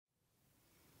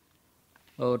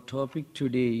Our topic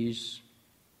today is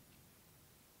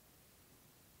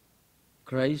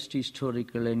Christ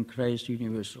historical and Christ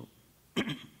universal.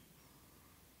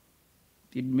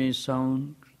 It may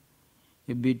sound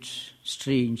a bit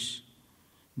strange,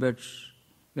 but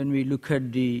when we look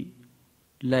at the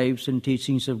lives and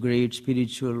teachings of great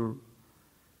spiritual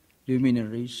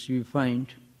luminaries, we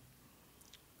find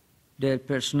their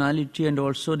personality and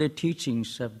also their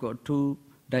teachings have got two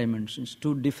dimensions,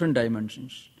 two different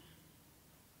dimensions.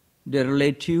 The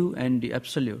relative and the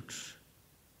absolute,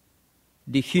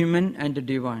 the human and the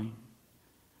divine,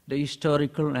 the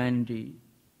historical and the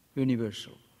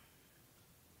universal.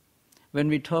 When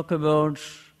we talk about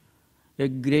a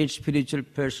great spiritual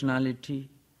personality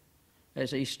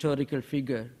as a historical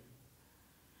figure,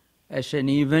 as an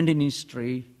event in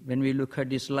history, when we look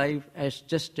at his life as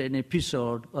just an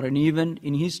episode or an event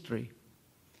in history,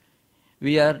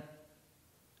 we are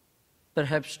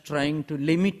perhaps trying to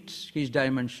limit his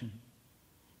dimension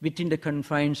within the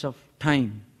confines of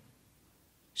time,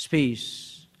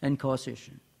 space, and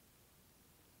causation.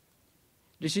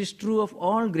 This is true of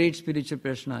all great spiritual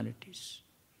personalities.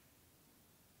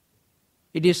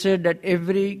 It is said that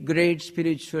every great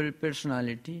spiritual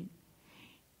personality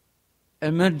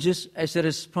emerges as a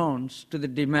response to the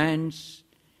demands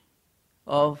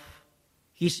of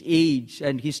his age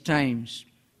and his times.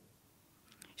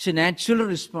 It's a natural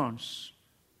response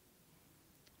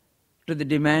to the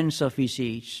demands of his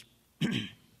age.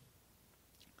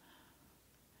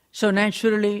 So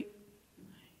naturally,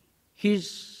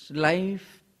 his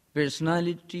life,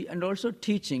 personality, and also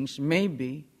teachings may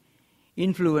be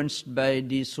influenced by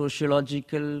the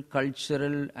sociological,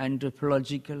 cultural,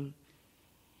 anthropological,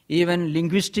 even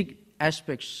linguistic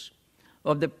aspects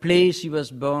of the place he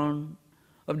was born,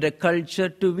 of the culture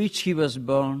to which he was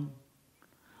born,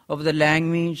 of the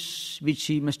language which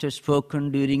he must have spoken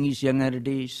during his younger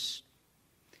days.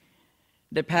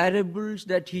 The parables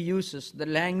that he uses, the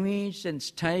language and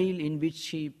style in which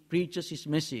he preaches his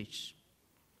message,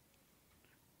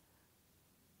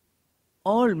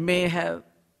 all may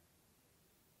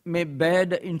bear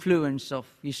the influence of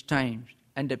his time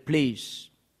and the place.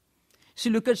 See,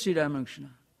 look at Sri Ramakrishna.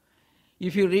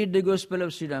 If you read the Gospel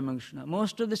of Sri Ramakrishna,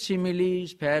 most of the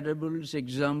similes, parables,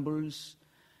 examples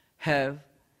have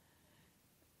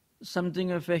something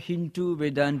of a Hindu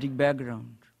Vedantic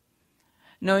background.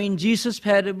 Now in Jesus'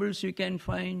 parables you can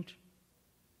find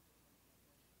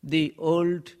the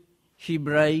old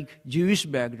Hebraic Jewish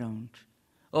background,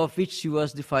 of which he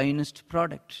was the finest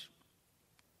product.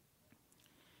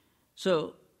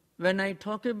 So when I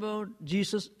talk about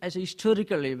Jesus as a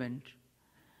historical event,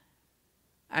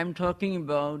 I'm talking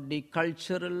about the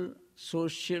cultural,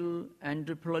 social,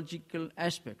 anthropological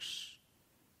aspects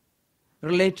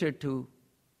related to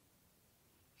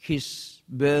his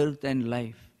birth and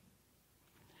life.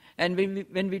 And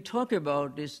when we talk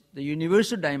about this, the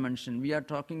universal dimension, we are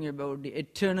talking about the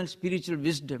eternal spiritual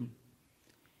wisdom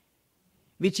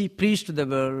which he preached to the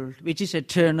world, which is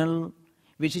eternal,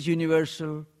 which is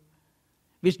universal,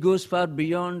 which goes far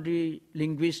beyond the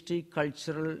linguistic,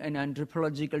 cultural, and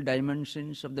anthropological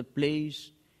dimensions of the place,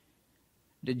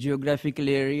 the geographical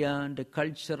area, the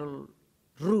cultural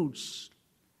roots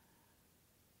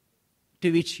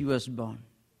to which he was born.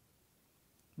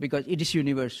 Because it is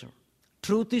universal.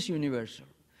 Truth is universal.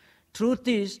 Truth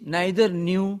is neither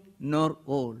new nor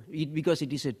old, because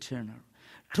it is eternal.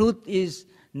 Truth is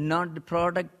not the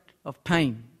product of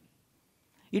time.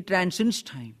 It transcends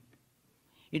time.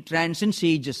 It transcends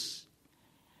ages.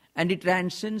 And it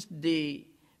transcends the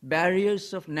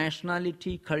barriers of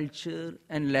nationality, culture,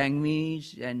 and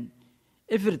language, and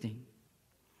everything.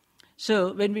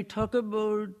 So when we talk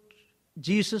about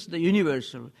Jesus, the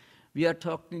universal, we are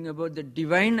talking about the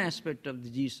divine aspect of the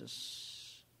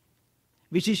Jesus,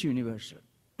 which is universal.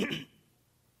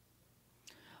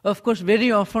 Of course,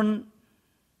 very often,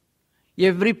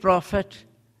 every prophet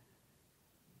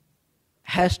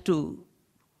has to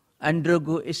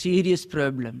undergo a serious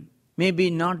problem. Maybe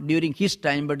not during his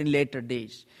time, but in later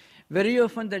days. Very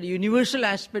often, the universal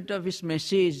aspect of his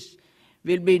message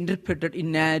will be interpreted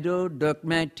in narrow,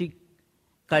 dogmatic,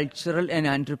 cultural, and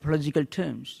anthropological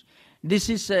terms. This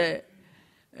is a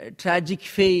tragic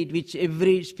fate which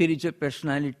every spiritual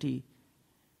personality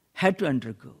had to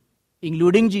undergo,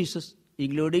 including Jesus,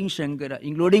 including Shankara,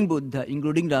 including Buddha,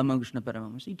 including Ramakrishna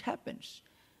Paramahamsa. It happens.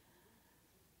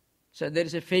 So there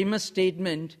is a famous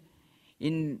statement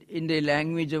in the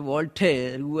language of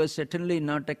Voltaire, who was certainly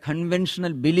not a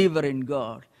conventional believer in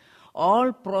God.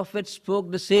 All prophets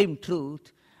spoke the same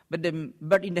truth, but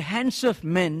in the hands of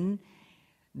men,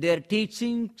 their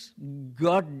teachings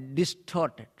got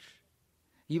distorted.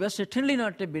 He was certainly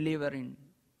not a believer in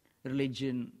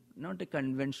religion, not a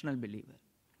conventional believer.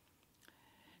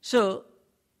 So,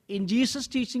 in Jesus'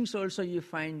 teachings also you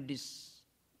find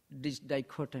this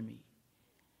dichotomy.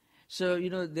 So,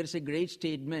 there's a great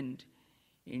statement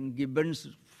in Gibbon's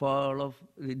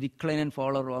the Decline and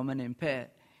Fall of Roman Empire.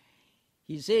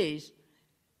 He says,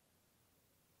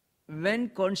 when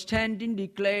Constantine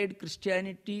declared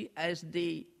Christianity as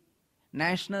the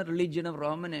national religion of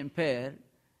Roman Empire,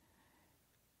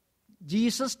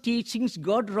 Jesus' teachings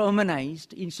got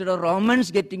Romanized instead of Romans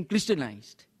getting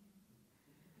Christianized.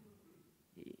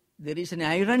 There is an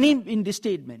irony in this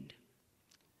statement.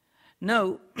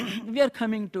 Now, I'm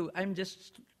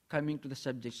just coming to the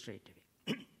subject straight away.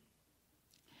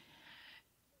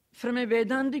 From a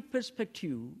Vedantic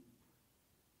perspective,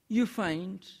 you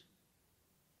find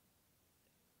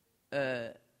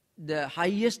the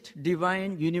highest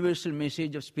divine universal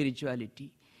message of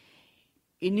spirituality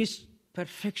in its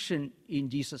perfection in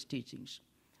Jesus' teachings.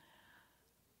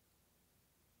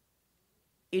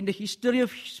 In the history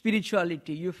of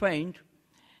spirituality, you find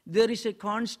there is a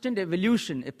constant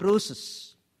evolution, a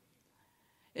process,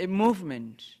 a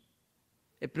movement,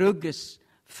 a progress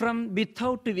from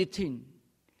without to within,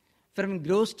 from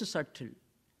gross to subtle,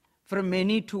 from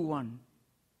many to one,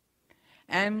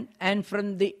 and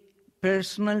from the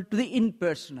personal to the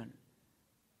impersonal,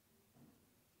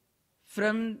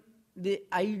 from the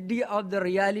idea of the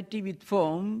reality with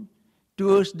form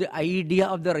towards the idea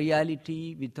of the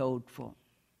reality without form,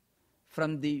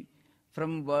 from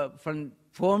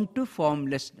form to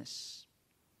formlessness.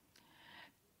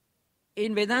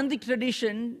 In Vedantic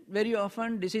tradition, very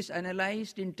often this is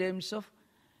analyzed in terms of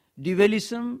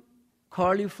dualism,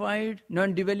 qualified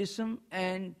non-dualism,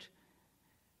 and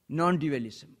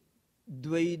non-dualism.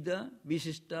 Dvaita,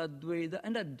 Vishishtadvaita,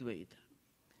 and Advaita.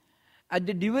 At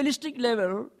the dualistic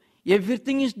level,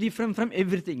 everything is different from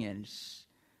everything else.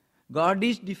 God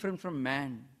is different from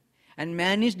man, and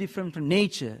man is different from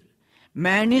nature.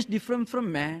 Man is different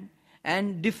from man,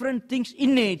 and different things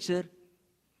in nature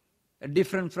are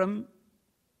different from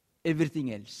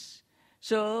everything else.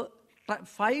 So,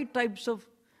 5 types of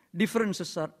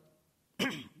differences are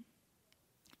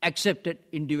accepted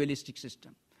in dualistic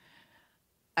system.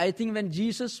 I think when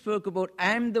Jesus spoke about,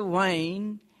 I am the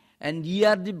vine and ye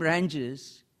are the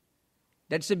branches,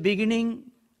 that's the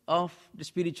beginning of the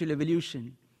spiritual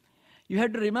evolution. You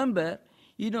have to remember,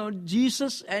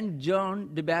 Jesus and John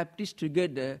the Baptist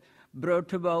together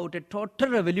brought about a total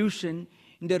revolution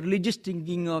in the religious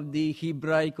thinking of the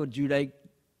Hebraic or Judaic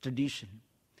tradition.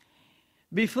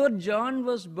 Before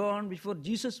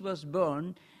Jesus was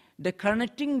born, the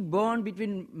connecting bond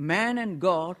between man and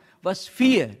God was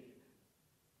fear.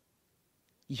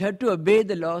 You have to obey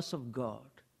the laws of God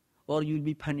or you will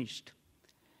be punished.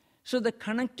 So the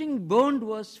connecting bond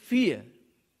was fear.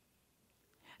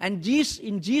 And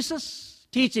in Jesus'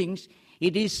 teachings,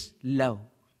 it is love.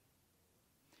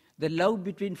 The love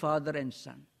between father and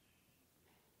son.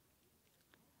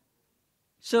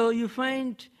 So you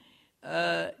find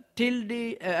till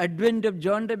the advent of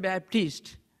John the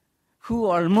Baptist, who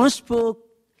almost spoke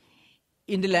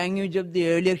in the language of the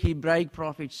earlier Hebraic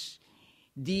prophets,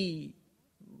 the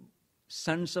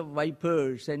sons of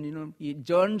vipers, and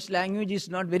John's language is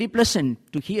not very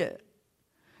pleasant to hear.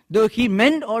 Though he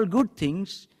meant all good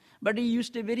things, but he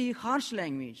used a very harsh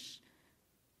language,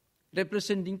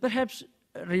 representing, perhaps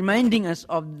reminding us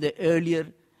of the earlier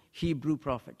Hebrew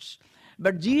prophets.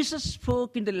 But Jesus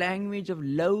spoke in the language of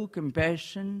love,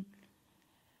 compassion,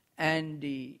 and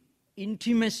the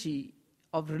intimacy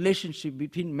of relationship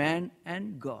between man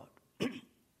and God.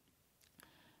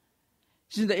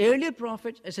 Since the earlier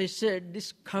prophets, as I said,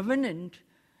 this covenant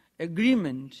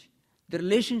agreement, the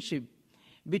relationship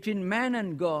between man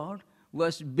and God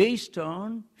was based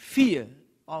on fear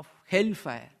of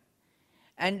hellfire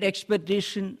and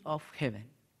expectation of heaven.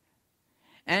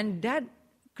 And that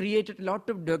created a lot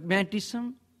of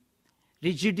dogmatism,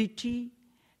 rigidity,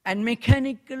 and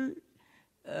mechanical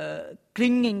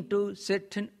clinging to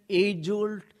certain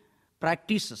age-old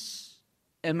practices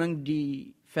among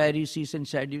the Pharisees and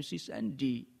Sadducees and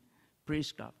the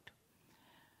priestcraft.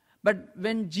 But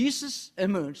when Jesus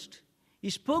emerged, he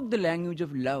spoke the language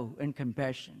of love and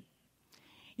compassion.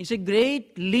 It's a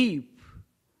great leap.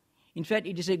 In fact,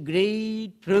 it is a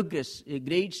great progress, a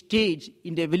great stage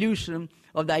in the evolution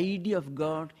of the idea of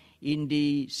God in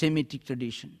the Semitic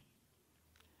tradition.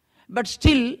 But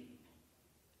still,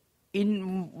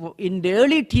 in the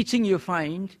early teaching you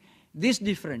find this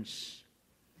difference.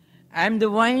 I am the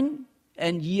vine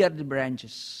and ye are the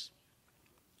branches.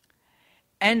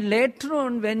 And later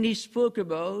on, when he spoke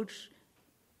about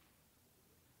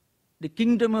the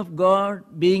kingdom of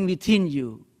God being within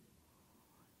you,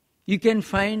 you can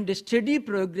find a steady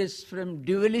progress from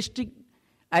dualistic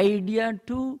idea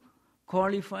to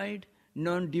qualified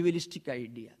non-dualistic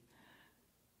idea.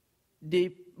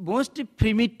 The most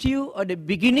primitive or the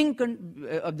beginning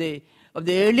of the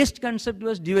earliest concept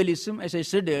was dualism, as I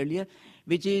said earlier,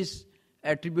 which is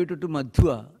attributed to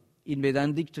Madhva in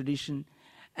Vedantic tradition.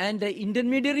 And the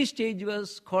intermediary stage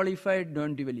was qualified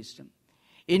non-dualism,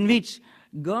 in which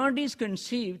God is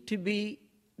conceived to be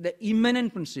the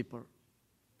immanent principle,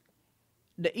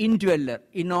 the indweller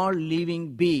in all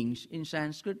living beings. In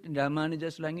Sanskrit, in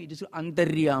Ramanuja's language, it is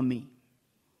Antaryami.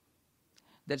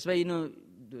 That's why,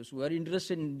 those who are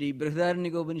interested in the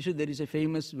Brihadaranyaka Upanishad, there is a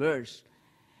famous verse,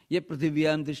 Ye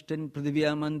Prithivyam Tishtan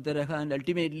Prithivyam Antaraha, and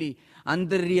ultimately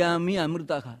Antaryami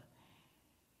Amrutaha.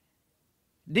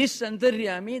 This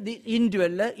Antaryami, the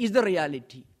indweller, is the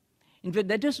reality. In fact,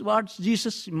 that is what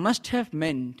Jesus must have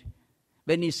meant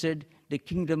when he said, the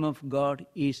kingdom of God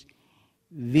is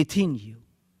within you.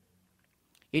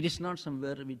 It is not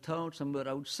somewhere without, somewhere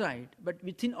outside, but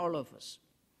within all of us.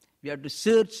 We have to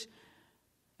search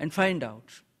and find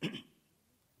out.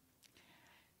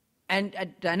 And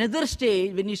at another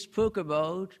stage, when he spoke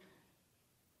about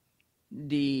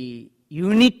the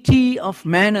unity of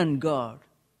man and God,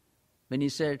 when he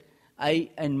said, I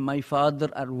and my Father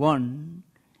are one,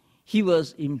 he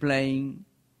was implying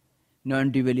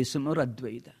non-dualism or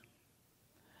Advaita.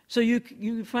 So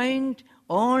you find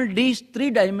all these three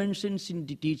dimensions in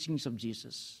the teachings of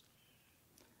Jesus.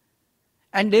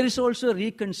 And there is also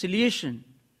reconciliation.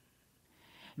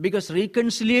 Because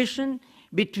reconciliation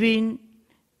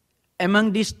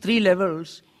among these three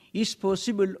levels is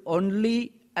possible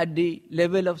only at the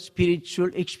level of spiritual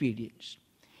experience.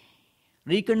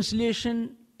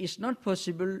 Reconciliation is not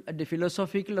possible at the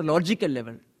philosophical or logical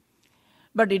level,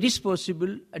 but it is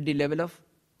possible at the level of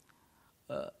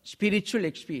spiritual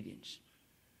experience.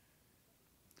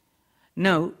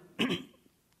 Now,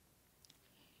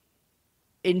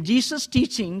 in Jesus'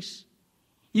 teachings,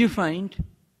 you find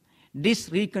this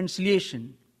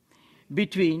reconciliation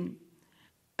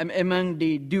among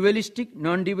the dualistic,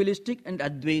 non-dualistic and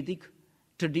Advaitic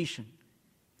tradition.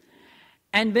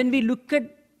 And when we look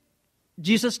at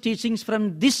Jesus' teachings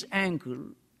from this angle,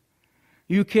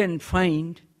 you can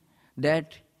find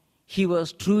that he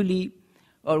was truly,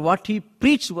 or what he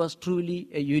preached was truly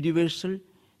a universal,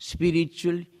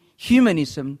 spiritual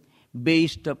humanism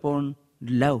based upon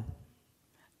love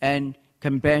and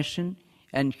compassion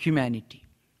and humanity.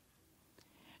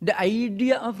 The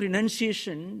idea of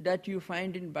renunciation that you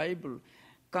find in Bible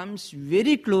comes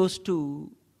very close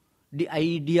to the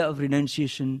idea of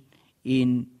renunciation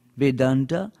in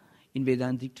Vedanta, in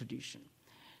Vedantic tradition.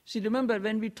 See, remember,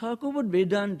 when we talk about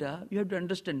Vedanta, you have to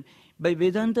understand, by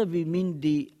Vedanta we mean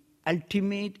the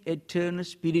ultimate, eternal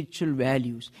spiritual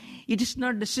values. It is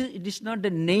not the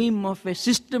name of a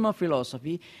system of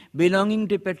philosophy belonging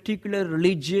to a particular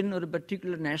religion or a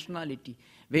particular nationality.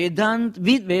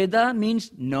 Veda means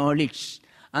knowledge.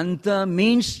 Anta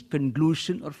means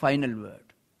conclusion or final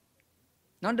word.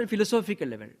 Not at a philosophical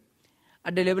level,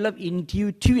 at the level of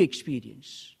intuitive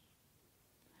experience.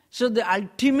 So the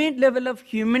ultimate level of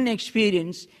human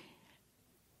experience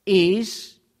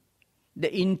is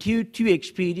the intuitive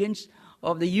experience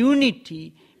of the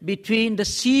unity between the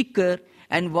seeker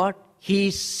and what he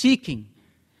is seeking.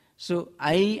 So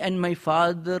I and my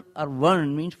Father are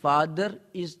one, means Father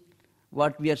is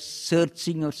what we are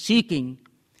searching or seeking,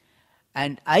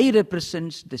 and I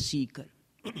represents the seeker.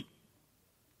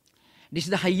 This is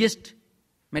the highest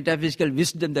metaphysical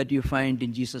wisdom that you find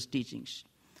in Jesus' teachings.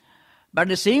 But at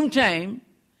the same time,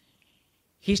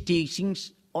 his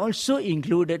teachings also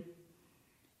included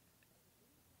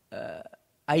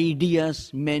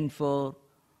ideas meant for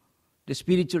the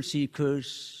spiritual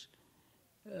seekers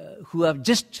who have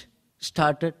just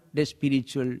started their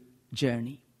spiritual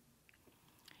journey.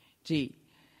 See,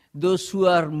 those who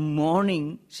are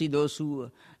mourning, those who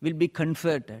will be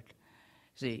comforted.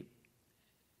 See,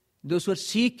 those who are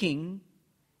seeking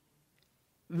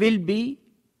will be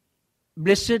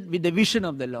blessed with the vision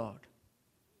of the Lord.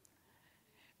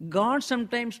 God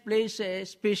sometimes plays a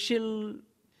special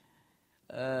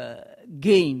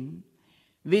game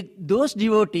with those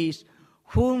devotees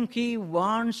whom he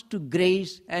wants to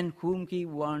grace and whom he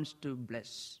wants to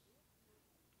bless.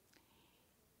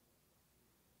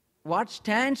 What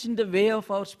stands in the way of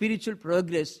our spiritual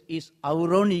progress is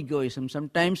our own egoism.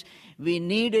 Sometimes we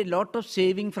need a lot of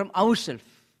saving from ourselves,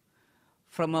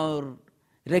 from our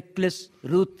reckless,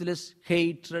 ruthless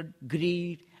hatred,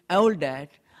 greed. All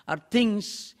that are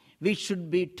things which should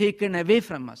be taken away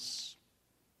from us.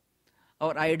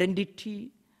 Our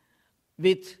identity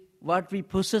with what we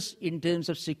possess in terms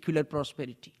of secular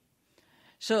prosperity.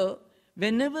 So,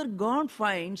 whenever God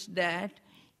finds that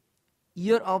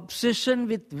your obsession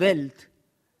with wealth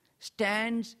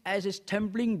stands as a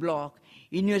stumbling block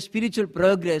in your spiritual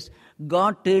progress,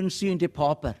 God turns you into a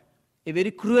pauper. A very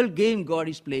cruel game God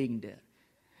is playing there.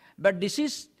 But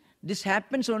this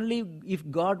happens only if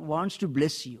God wants to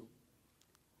bless you.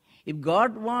 If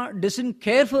God doesn't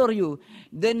care for you,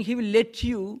 then He will let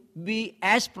you be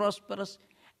as prosperous,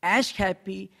 as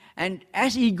happy, and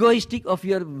as egoistic of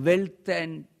your wealth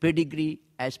and pedigree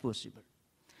as possible.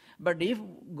 But if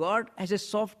God has a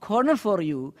soft corner for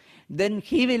you, then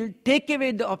He will take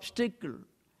away the obstacle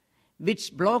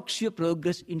which blocks your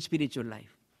progress in spiritual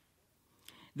life.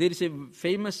 There is a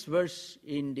famous verse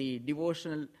in the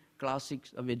devotional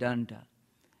classics of Vedanta.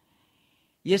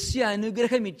 Yasya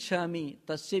anugraham ichchami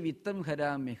tasya vittam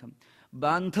harameham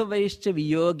bandhavaischa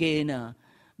viyogena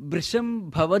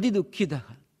brisham bhavadi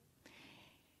dukkhitaha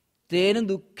tena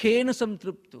dukkhena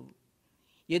samtrupto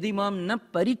yadi mam na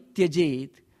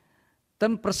parityajet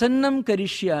tam prasannam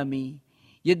karishyami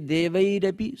yad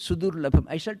devairapi sudurlabham.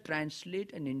 I shall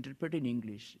translate and interpret in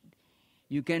English.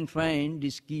 You can find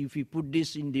this key, if you put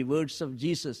this in the words of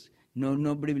Jesus,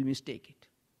 nobody will mistake it.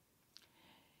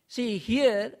 See,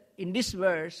 here in this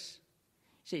verse,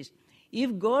 it says,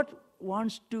 if God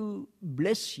wants to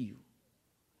bless you,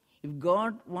 if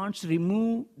God wants to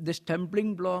remove the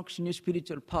stumbling blocks in your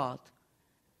spiritual path,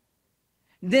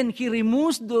 then He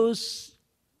removes those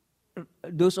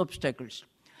obstacles,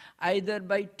 either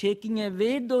by taking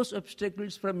away those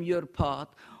obstacles from your path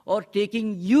or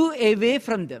taking you away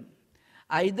from them.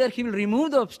 Either He will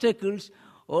remove the obstacles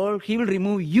or He will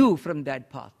remove you from that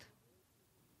path.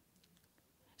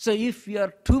 So if you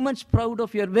are too much proud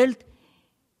of your wealth,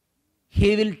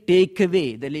 He will take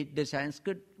away. The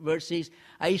Sanskrit word says,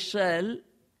 I shall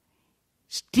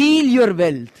steal your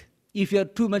wealth if you are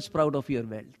too much proud of your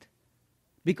wealth,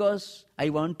 because I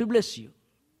want to bless you.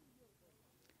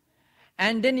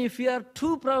 And then if you are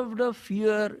too proud of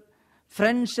your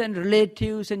friends and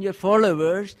relatives and your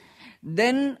followers,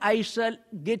 then I shall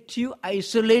get you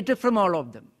isolated from all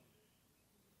of them.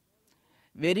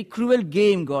 Very cruel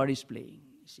game God is playing.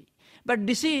 But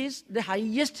this is the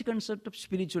highest concept of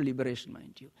spiritual liberation,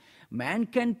 mind you. Man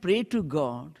can pray to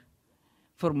God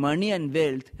for money and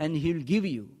wealth and He will give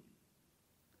you.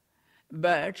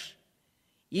 But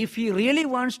if He really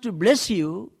wants to bless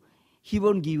you, He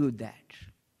won't give you that.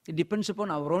 It depends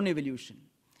upon our own evolution.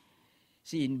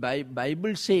 See, in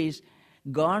Bible says,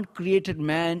 God created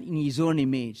man in His own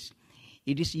image.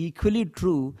 It is equally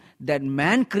true that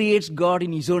man creates God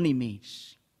in his own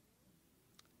image.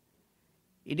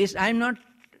 I am not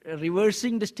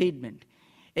reversing the statement.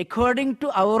 According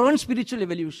to our own spiritual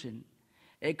evolution,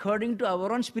 according to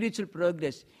our own spiritual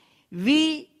progress,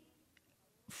 we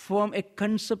form a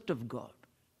concept of God.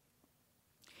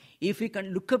 If we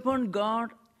can look upon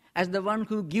God as the one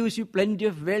who gives you plenty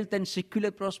of wealth and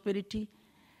secular prosperity,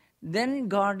 then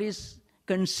God is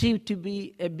conceived to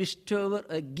be a bestower,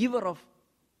 a giver of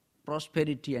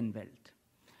prosperity and wealth.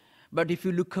 But if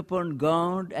you look upon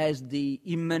God as the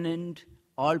immanent,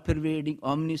 all-pervading,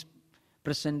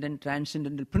 omnipresent and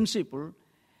transcendental principle,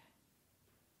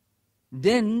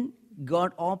 then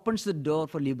God opens the door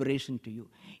for liberation to you.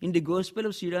 In the Gospel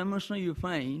of Sri Ramakrishna, you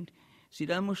find Sri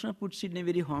Ramakrishna puts it in a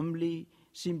very homely,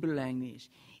 simple language.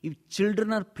 If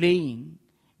children are playing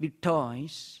with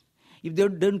toys, if they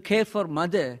don't care for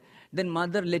mother, then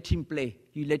mother let him play.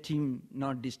 You let him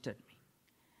not disturb me.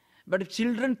 But if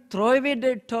children throw away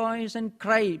their toys and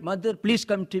cry, "Mother, please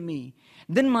come to me,"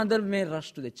 then mother may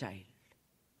rush to the child.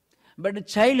 But the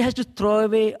child has to throw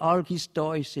away all his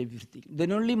toys, everything.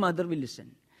 Then only mother will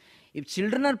listen. If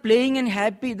children are playing and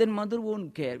happy, then mother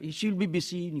won't care. She will be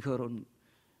busy in her own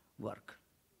work.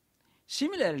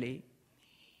 Similarly,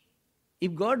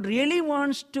 if God really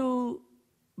wants to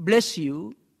bless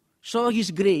you, show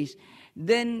His grace,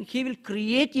 then He will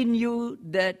create in you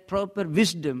that proper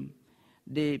wisdom,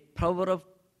 the power of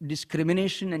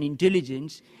discrimination and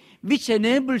intelligence, which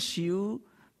enables you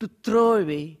to throw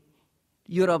away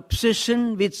your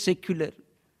obsession with secular,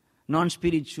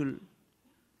 non-spiritual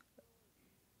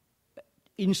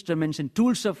instruments and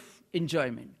tools of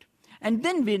enjoyment. And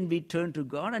then when we turn to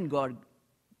God, and God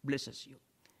blesses you.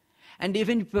 And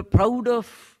even if you're proud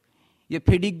of your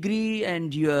pedigree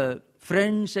and your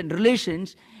friends and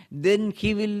relations, then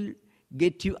He will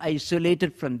get you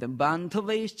isolated from them.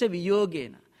 Bandhavaischa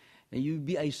viyogena. You will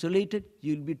be isolated,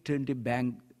 you will be turned to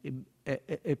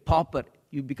a pauper,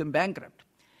 you become bankrupt.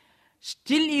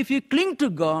 Still, if you cling to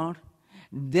God,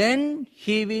 then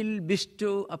He will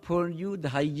bestow upon you the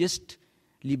highest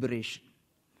liberation,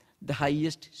 the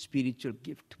highest spiritual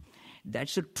gift.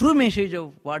 That's the true message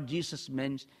of what Jesus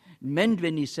meant meant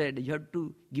when he said, you have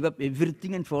to give up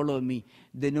everything and follow me.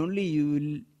 Then only you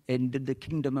will enter the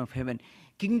kingdom of heaven.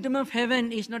 Kingdom of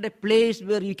heaven is not a place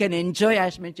where you can enjoy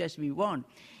as much as we want.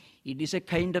 It is a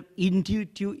kind of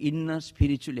intuitive inner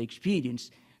spiritual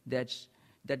experience. That's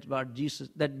what Jesus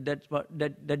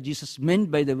Jesus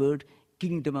meant by the word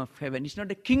kingdom of heaven. It's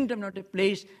not a kingdom, not a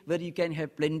place where you can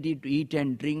have plenty to eat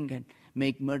and drink and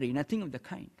make merry. Nothing of the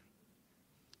kind.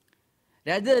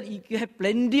 Rather, you have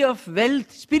plenty of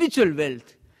wealth, spiritual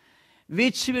wealth,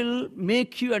 which will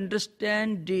make you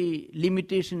understand the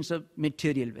limitations of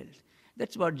material wealth.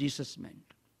 That's what Jesus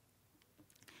meant.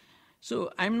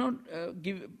 So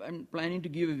I'm planning to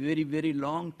give a very, very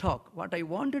long talk. What I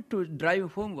wanted to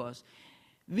drive home was,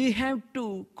 we have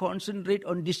to concentrate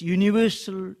on this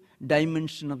universal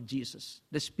dimension of Jesus,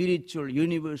 the spiritual,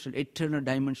 universal, eternal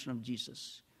dimension of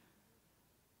Jesus.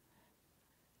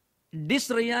 This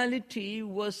reality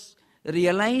was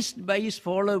realized by his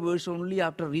followers only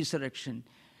after resurrection.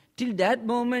 Till that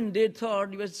moment, they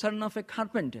thought he was son of a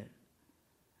carpenter.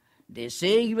 They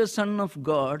say he was son of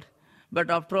God, but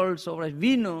after all, so as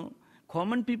we know,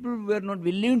 common people were not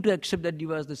willing to accept that he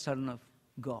was the son of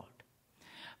God.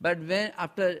 But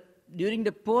during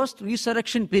the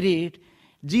post-resurrection period,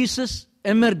 Jesus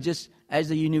emerges as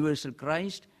the universal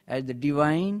Christ, as the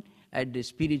divine, as the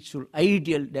spiritual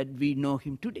ideal that we know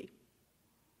him today.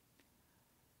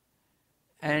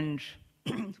 And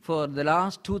for the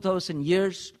last 2,000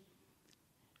 years,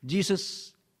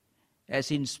 Jesus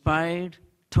has inspired,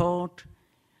 taught,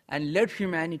 and led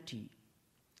humanity,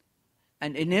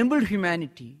 and enabled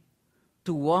humanity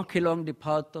to walk along the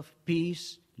path of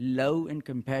peace, love, and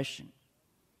compassion.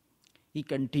 He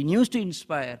continues to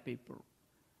inspire people,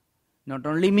 not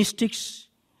only mystics,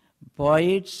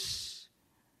 poets,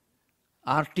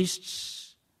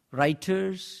 artists,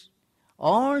 writers,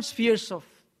 all spheres of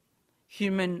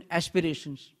human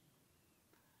aspirations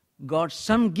got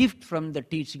some gift from the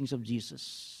teachings of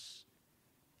Jesus.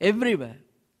 Everywhere.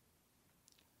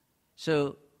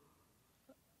 So,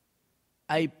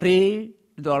 I pray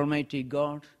to the Almighty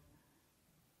God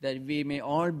that we may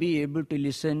all be able to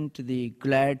listen to the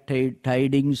glad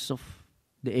tidings of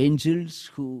the angels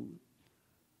who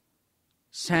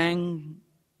sang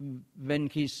when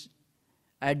his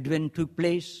advent took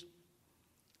place.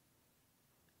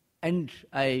 And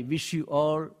I wish you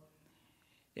all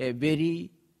a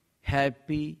very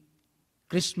happy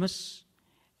Christmas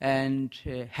and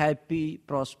a happy,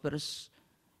 prosperous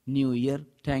New Year.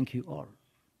 Thank you all.